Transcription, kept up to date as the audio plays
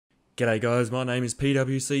G'day guys, my name is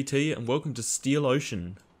PWCT and welcome to Steel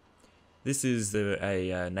Ocean. This is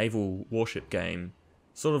a naval warship game,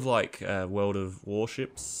 sort of like World of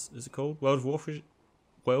Warships, is it called? World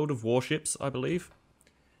of Warships, I believe.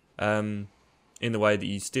 In the way that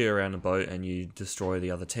you steer around a boat and you destroy the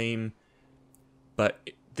other team. But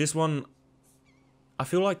this one, I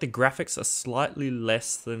feel like the graphics are slightly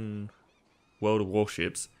less than World of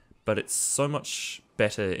Warships, but it's so much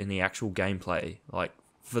better in the actual gameplay. Like,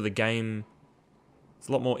 for the game, it's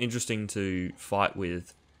a lot more interesting to fight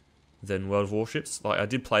with than World of Warships. Like, I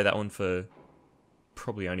did play that one for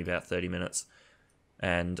probably only about 30 minutes,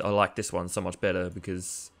 and I like this one so much better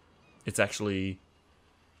because it's actually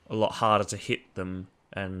a lot harder to hit them,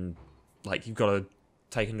 and like you've got to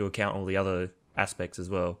take into account all the other aspects as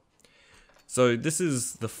well. So this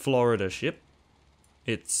is the Florida ship.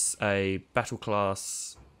 It's a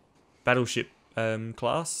battleship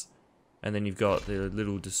class. And then you've got the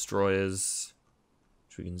little destroyers,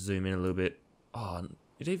 which we can zoom in a little bit. Oh,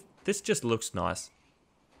 this just looks nice.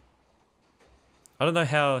 I don't know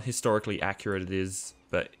how historically accurate it is,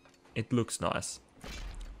 but it looks nice.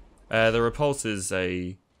 The Repulse is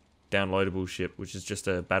a downloadable ship, which is just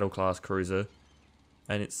a battle class cruiser,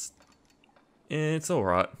 and it's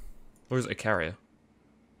alright. Or is it a carrier?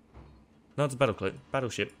 No, it's a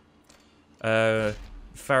battleship.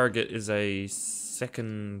 Farragut is a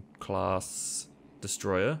second class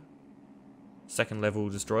destroyer, second level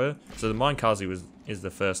destroyer. So the Minekazi is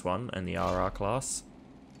the first one, and the RR class.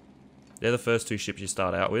 They're the first two ships you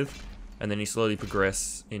start out with, and then you slowly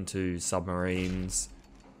progress into submarines,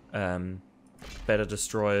 better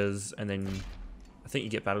destroyers, and then I think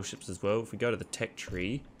you get battleships as well. If we go to the tech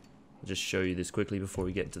tree, I'll just show you this quickly before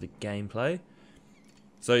we get into the gameplay.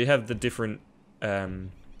 So you have the different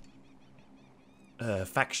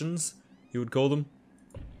factions, you would call them.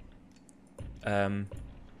 And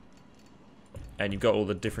you've got all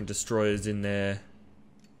the different destroyers in there.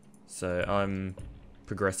 So I'm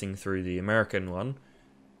progressing through the American one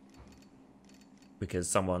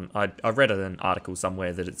because I read an article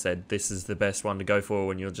somewhere that it said this is the best one to go for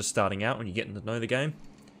when you're just starting out, when you're getting to know the game.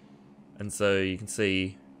 And so you can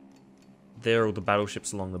see there are all the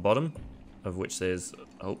battleships along the bottom, of which there's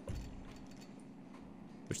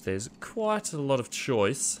quite a lot of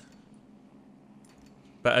choice.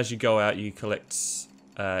 But as you go out, you collect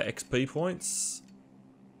XP points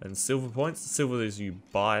and silver points. Silver is you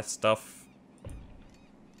buy stuff.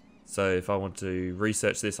 So if I want to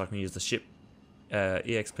research this, I can use the ship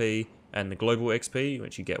EXP and the global XP,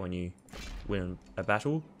 which you get when you win a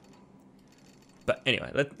battle. But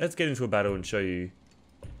anyway, let's get into a battle and show you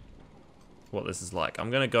what this is like.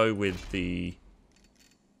 I'm going to go with the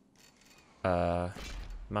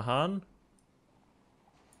Mahan.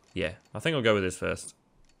 Yeah, I think I'll go with this first.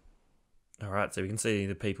 Alright, so we can see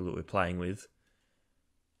the people that we're playing with.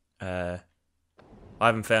 I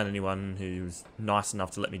haven't found anyone who's nice enough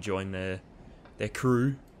to let me join their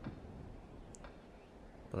crew.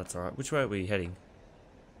 But that's alright. Which way are we heading?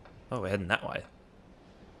 Oh, we're heading that way.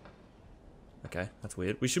 Okay, that's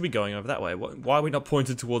weird. We should be going over that way. Why are we not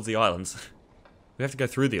pointed towards the islands? We have to go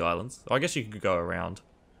through the islands. Oh, I guess you could go around.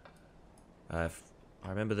 I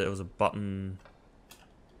remember there was a button.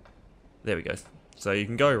 There we go. So you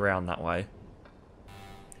can go around that way.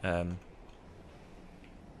 Now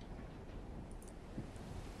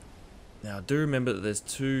I do remember that there's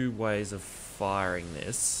two ways of firing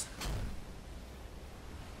this.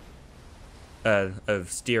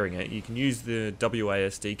 Of steering it. You can use the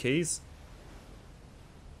WASD keys.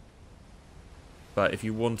 But if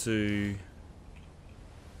you want to...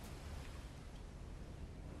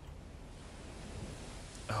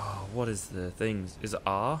 Oh, what is the thing? Is it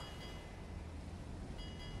R?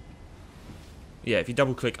 Yeah, if you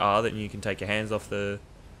double click R, then you can take your hands off the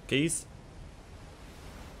keys.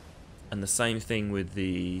 And the same thing with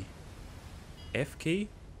the F key.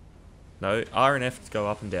 No, R and F go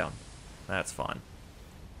up and down. That's fine.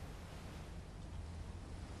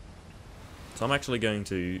 So I'm actually going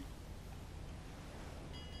to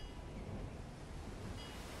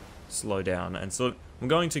slow down, and so I'm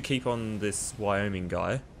going to keep on this Wyoming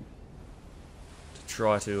guy to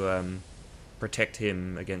try to protect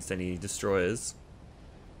him against any destroyers.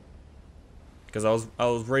 Because I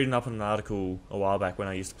was reading up on an article a while back when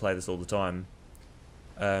I used to play this all the time.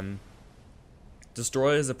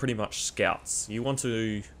 Destroyers are pretty much scouts. You want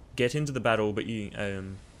to get into the battle, but you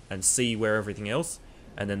and see where everything else,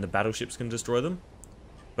 and then the battleships can destroy them.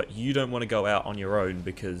 But you don't want to go out on your own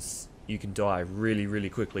because you can die really,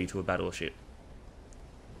 really quickly to a battleship.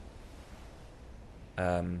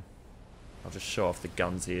 I'll just show off the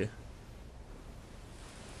guns here.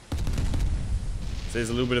 So there's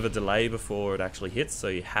a little bit of a delay before it actually hits, so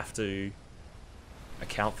you have to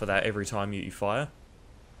account for that every time you fire.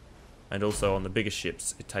 And also on the bigger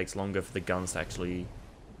ships, it takes longer for the guns to actually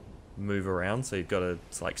move around, so you've got to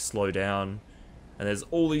like slow down. And there's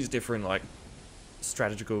all these different like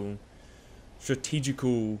strategical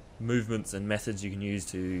movements and methods you can use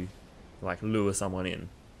to like lure someone in.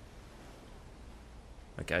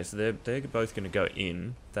 Okay, so they're both going to go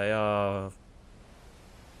in. They are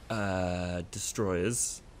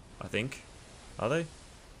destroyers, I think. Are they?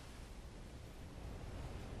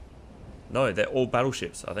 No, they're all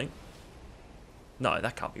battleships, I think. No,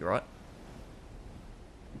 that can't be right.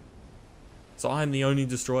 So I'm the only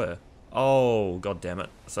destroyer. Oh, god damn it.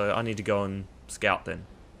 So I need to go and scout then.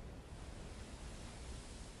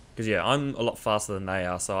 Because yeah, I'm a lot faster than they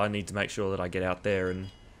are, so I need to make sure that I get out there and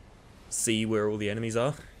see where all the enemies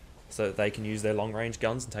are, so that they can use their long range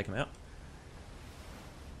guns and take them out.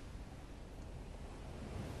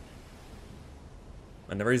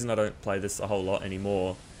 And the reason I don't play this a whole lot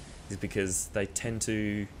anymore is because they tend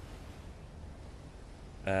to...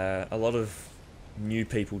 a lot of new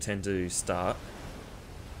people tend to start,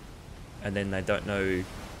 and then they don't know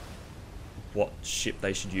what ship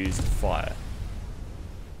they should use to fire.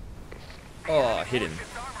 Oh, I hit him.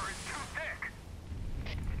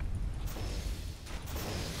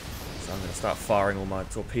 So I'm going to start firing all my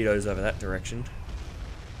torpedoes over that direction.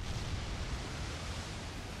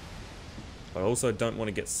 But I also don't want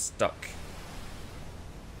to get stuck.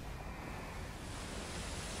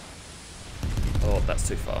 Oh, that's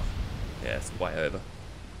too far. Yeah, it's way over.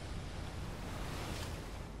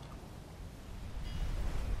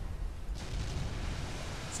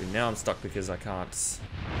 See, now I'm stuck because I can't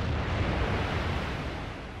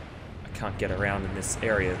get around in this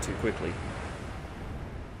area too quickly.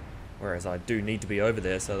 Whereas I do need to be over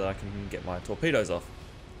there so that I can get my torpedoes off.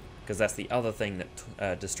 Because that's the other thing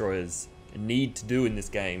that destroyers need to do in this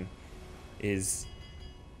game, is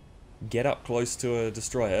get up close to a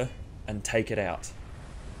destroyer and take it out.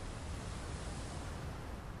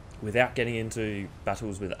 Without getting into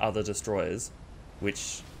battles with other destroyers,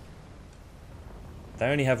 which they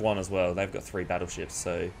only have one as well. They've got 3 battleships,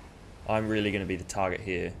 so I'm really going to be the target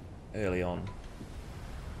here early on.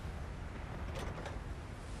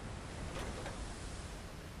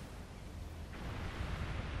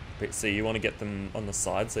 But see, you want to get them on the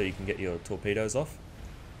side so you can get your torpedoes off.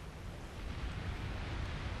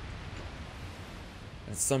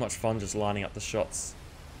 And it's so much fun just lining up the shots.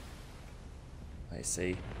 I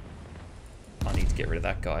see. I need to get rid of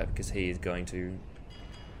that guy because he is going to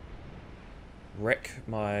wreck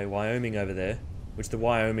my Wyoming over there. Which the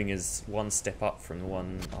Wyoming is one step up from the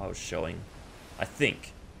one I was showing. I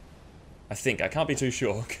think. I can't be too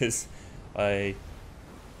sure because I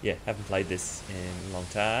haven't played this in a long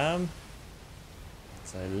time.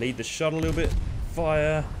 So lead the shot a little bit.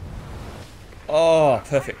 Fire. Oh,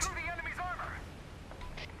 perfect.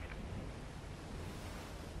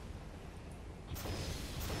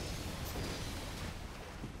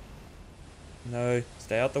 No,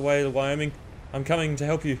 stay out the way, the Wyoming. I'm coming to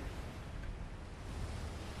help you.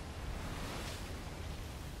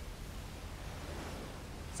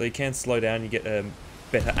 So you can slow down, you get a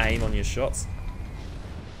better aim on your shots,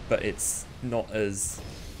 but it's not as...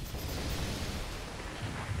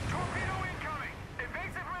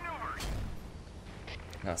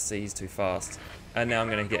 Ah, see, he's too fast. And now I'm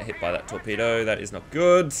going to get hit by that torpedo. That is not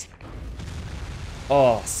good.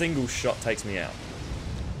 Oh, single shot takes me out.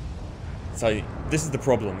 So this is the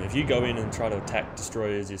problem. If you go in and try to attack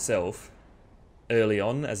destroyers yourself early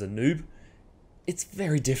on as a noob, it's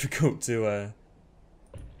very difficult to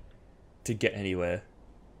get anywhere.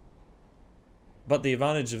 But the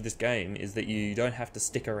advantage of this game is that you don't have to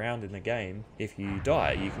stick around in the game. If you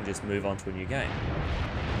die, you can just move on to a new game.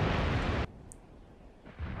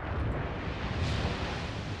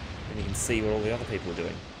 And you can see what all the other people are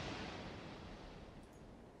doing.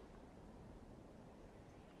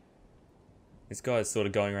 This guy's sort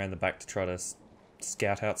of going around the back to try to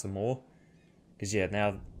scout out some more. Because yeah,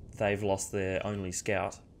 now they've lost their only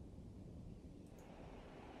scout.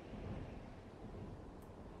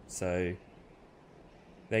 So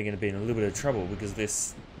they're going to be in a little bit of trouble because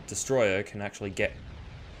this destroyer can actually get,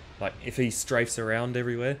 like, if he strafes around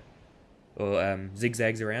everywhere or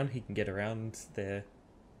zigzags around, he can get around their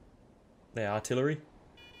artillery.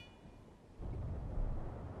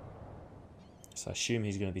 So I assume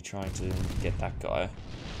he's going to be trying to get that guy,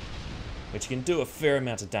 which can do a fair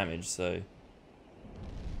amount of damage, so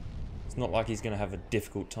it's not like he's going to have a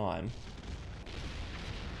difficult time.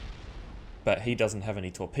 But he doesn't have any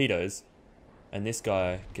torpedoes, and this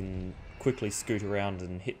guy can quickly scoot around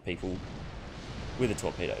and hit people with the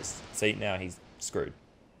torpedoes. See, now he's screwed.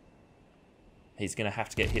 He's going to have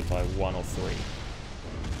to get hit by 1 or 3.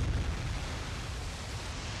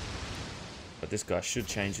 But this guy should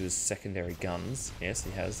change to his secondary guns. Yes,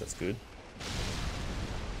 he has. That's good.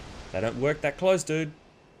 They don't work that close, dude.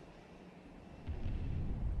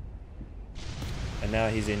 And now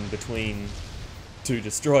he's in between 2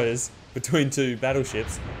 destroyers, between 2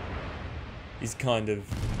 battleships. He's kind of...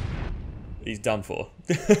 he's done for.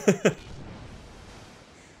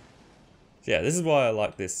 Yeah, this is why I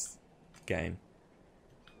like this game.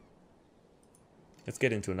 Let's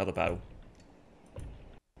get into another battle.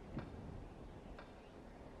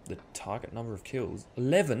 The target number of kills.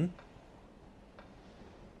 11?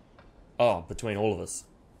 Oh, between all of us.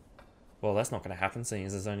 Well, that's not going to happen, seeing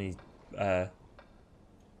as there's only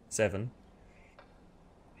 7.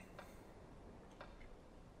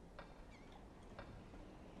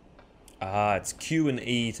 Ah, it's Q and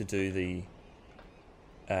E to do the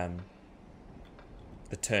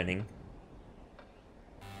turning.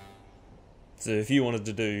 So if you wanted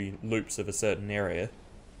to do loops of a certain area,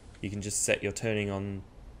 you can just set your turning on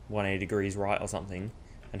 180 degrees right or something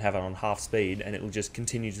and have it on half speed, and it will just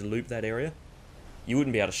continue to loop that area. You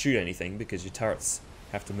wouldn't be able to shoot anything because your turrets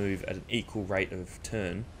have to move at an equal rate of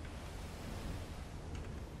turn.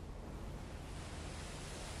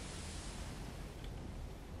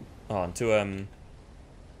 Oh, and to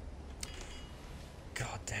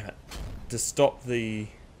god damn it, to stop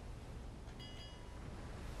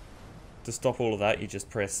all of that, you just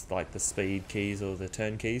press like the speed keys or the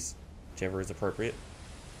turn keys, whichever is appropriate.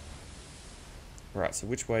 Right, so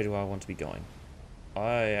which way do I want to be going?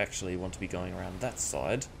 I actually want to be going around that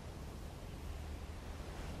side,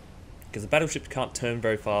 because the battleships can't turn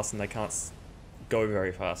very fast and they can't go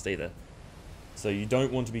very fast either. So you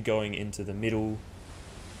don't want to be going into the middle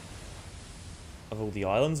of all the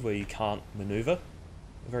islands where you can't maneuver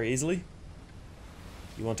very easily.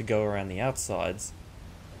 You want to go around the outsides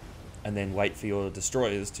and then wait for your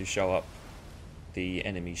destroyers to show up the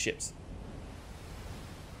enemy ships.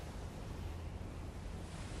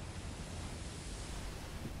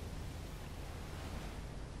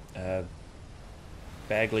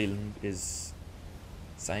 Bagley is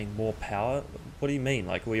saying more power. What do you mean?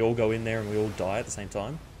 Like we all go in there and we all die at the same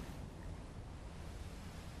time?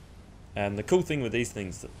 And the cool thing with these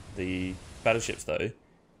things, the battleships though,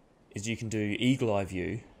 is you can do eagle eye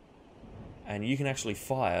view, and you can actually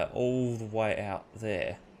fire all the way out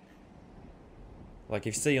there. Like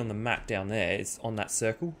if you see on the map down there, it's on that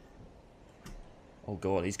circle. Oh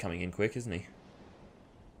god, he's coming in quick, isn't he?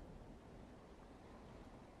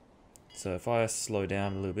 So if I slow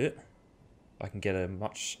down a little bit, I can get a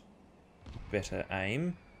much better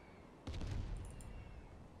aim.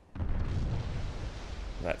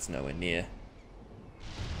 That's nowhere near.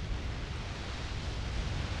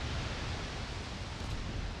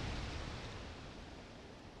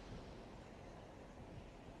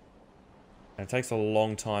 And it takes a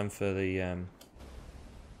long time for the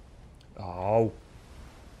oh.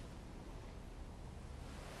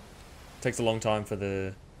 It takes a long time for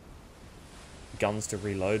the guns to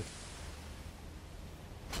reload.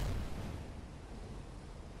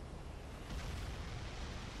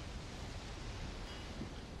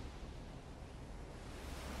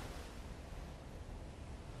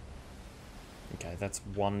 Okay, that's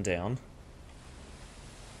one down.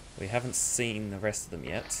 We haven't seen the rest of them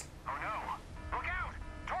yet. Oh no! Look out!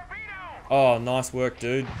 Torpedo! Oh, nice work,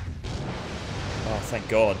 dude. Oh, thank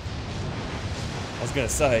God. I was gonna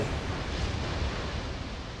say,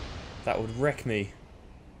 that would wreck me.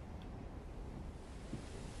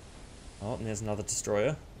 Oh, and there's another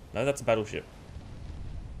destroyer. No, that's a battleship.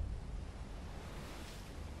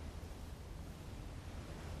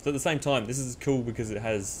 So at the same time, this is cool because it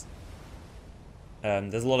has...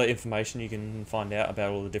 there's a lot of information you can find out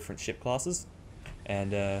about all the different ship classes.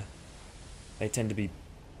 And they tend to be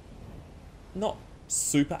not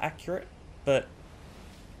super accurate, but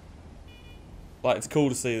like it's cool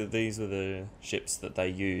to see that these were the ships that they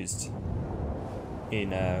used in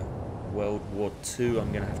World War II,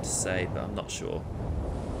 I'm going to have to say, but I'm not sure.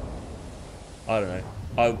 I don't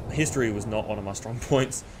know. History was not one of my strong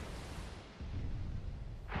points.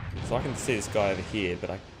 So I can see this guy over here, but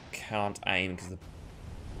I can't aim because the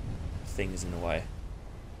thing is in the way.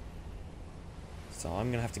 So I'm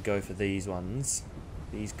going to have to go for these ones.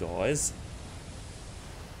 These guys.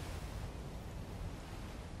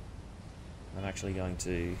 I'm actually going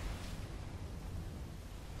to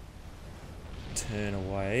turn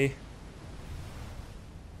away.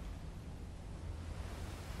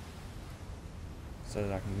 So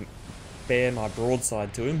that I can bear my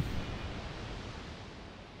broadside to him.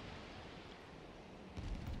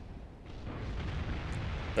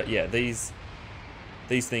 But yeah, these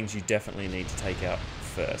things you definitely need to take out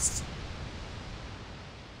first.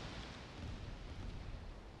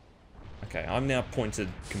 Okay, I'm now pointed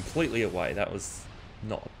completely away. That was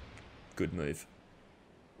not a good move.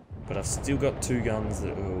 But I've still got 2 guns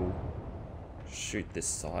that will shoot this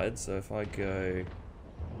side. So if I go...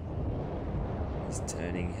 He's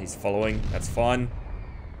turning, he's following. That's fine.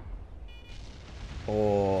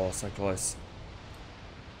 Oh, so close.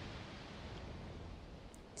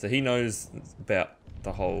 So he knows about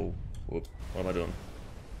the whole... Whoop, what am I doing?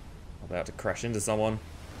 I'm about to crash into someone.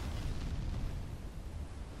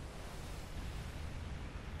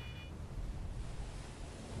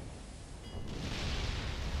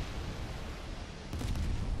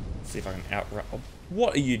 See if I can outrun. Oh,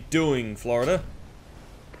 what are you doing, Florida?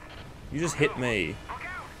 You just hit me.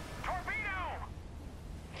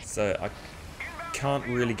 So I can't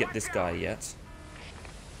really get this guy yet.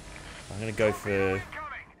 I'm gonna go for...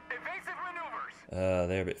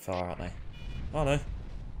 they're a bit far, aren't they? Oh no.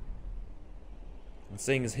 And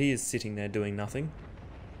seeing as he is sitting there doing nothing,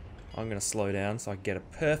 I'm gonna slow down so I can get a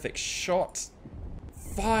perfect shot.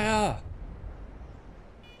 Fire!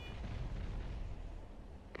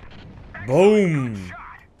 Boom!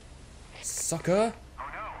 Sucker! Oh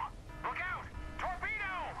no! Look out!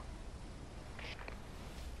 Torpedo!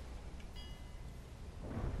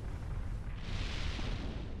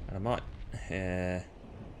 And I might...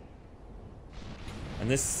 And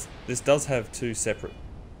this does have 2 separate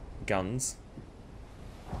guns.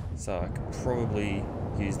 So I could probably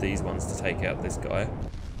use these ones to take out this guy.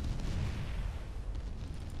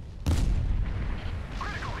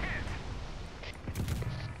 Critical hit!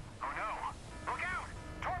 Oh no! Look out!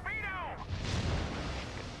 Torpedo!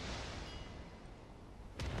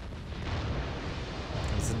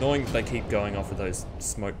 It's annoying that they keep going off of those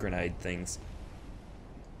smoke grenade things.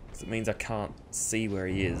 Because it means I can't see where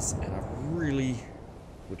he is. And I really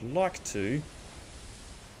would like to.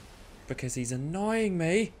 Because he's annoying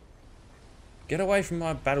me. Get away from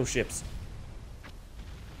my battleships.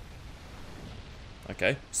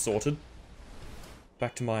 Okay, sorted.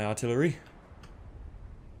 Back to my artillery.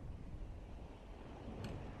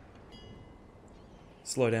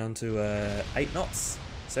 Slow down to 8 knots,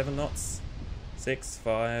 7 knots, 6,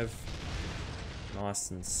 5.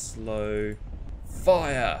 Nice and slow.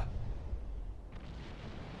 Fire!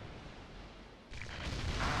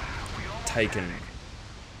 Taken.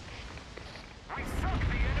 We sunk the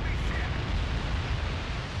enemy ship!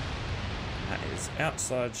 That is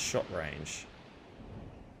outside shot range.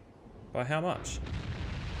 By how much?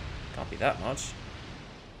 Can't be that much.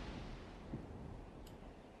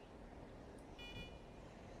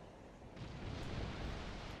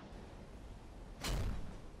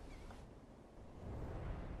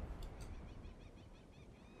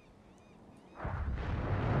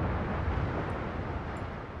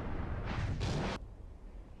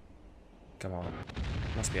 Come on.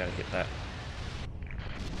 Must be able to hit that.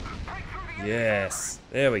 Break through the enemy Yes.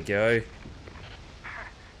 There we go. You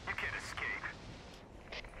can't escape.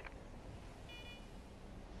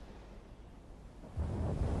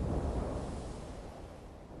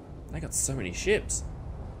 They got so many ships.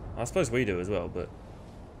 I suppose we do as well, but...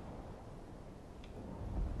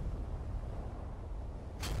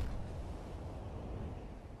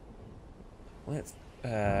 Let's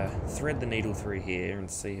thread the needle through here and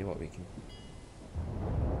see what we can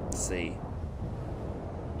see.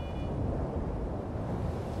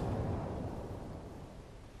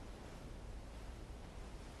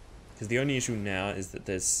 Because the only issue now is that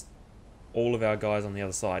there's all of our guys on the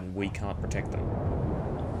other side and we can't protect them.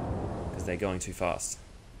 Because they're going too fast.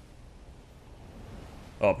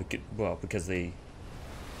 Oh, because the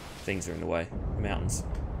things are in the way. Mountains.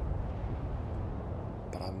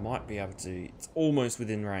 But I might be able to... It's almost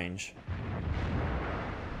within range.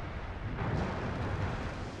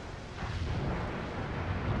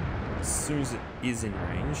 As soon as it is in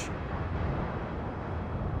range...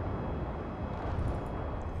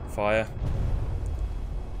 Fire.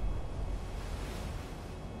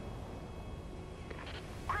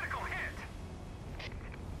 Critical hit!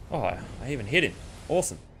 Oh, I even hit him.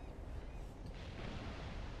 Awesome.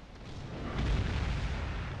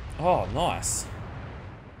 Oh, nice.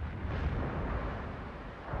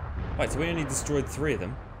 Wait, so we only destroyed 3 of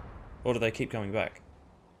them? Or do they keep coming back?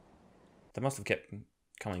 They must have kept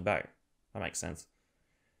coming back. That makes sense.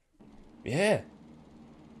 Yeah.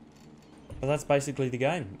 Well, that's basically the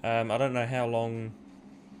game. I don't know how long...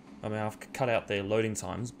 I mean, I've cut out their loading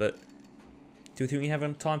times, but... Do you think we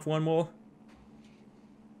have time for one more?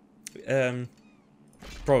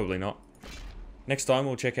 Probably not. Next time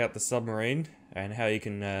we'll check out the submarine and how you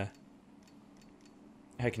can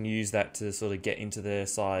how you can use that to sort of get into their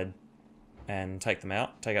side and take them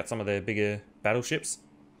out, take out some of their bigger battleships.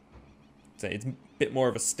 So it's a bit more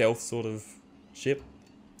of a stealth sort of ship.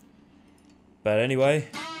 But anyway,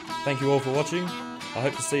 thank you all for watching. I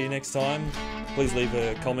hope to see you next time. Please leave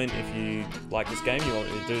a comment if you like this game, you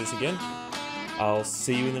want me to do this again. I'll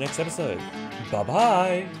see you in the next episode. Bye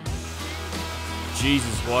bye.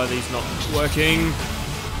 Jesus, why are these not working?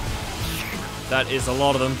 That is a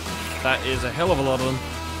lot of them. That is a hell of a lot of them.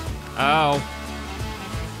 Ow.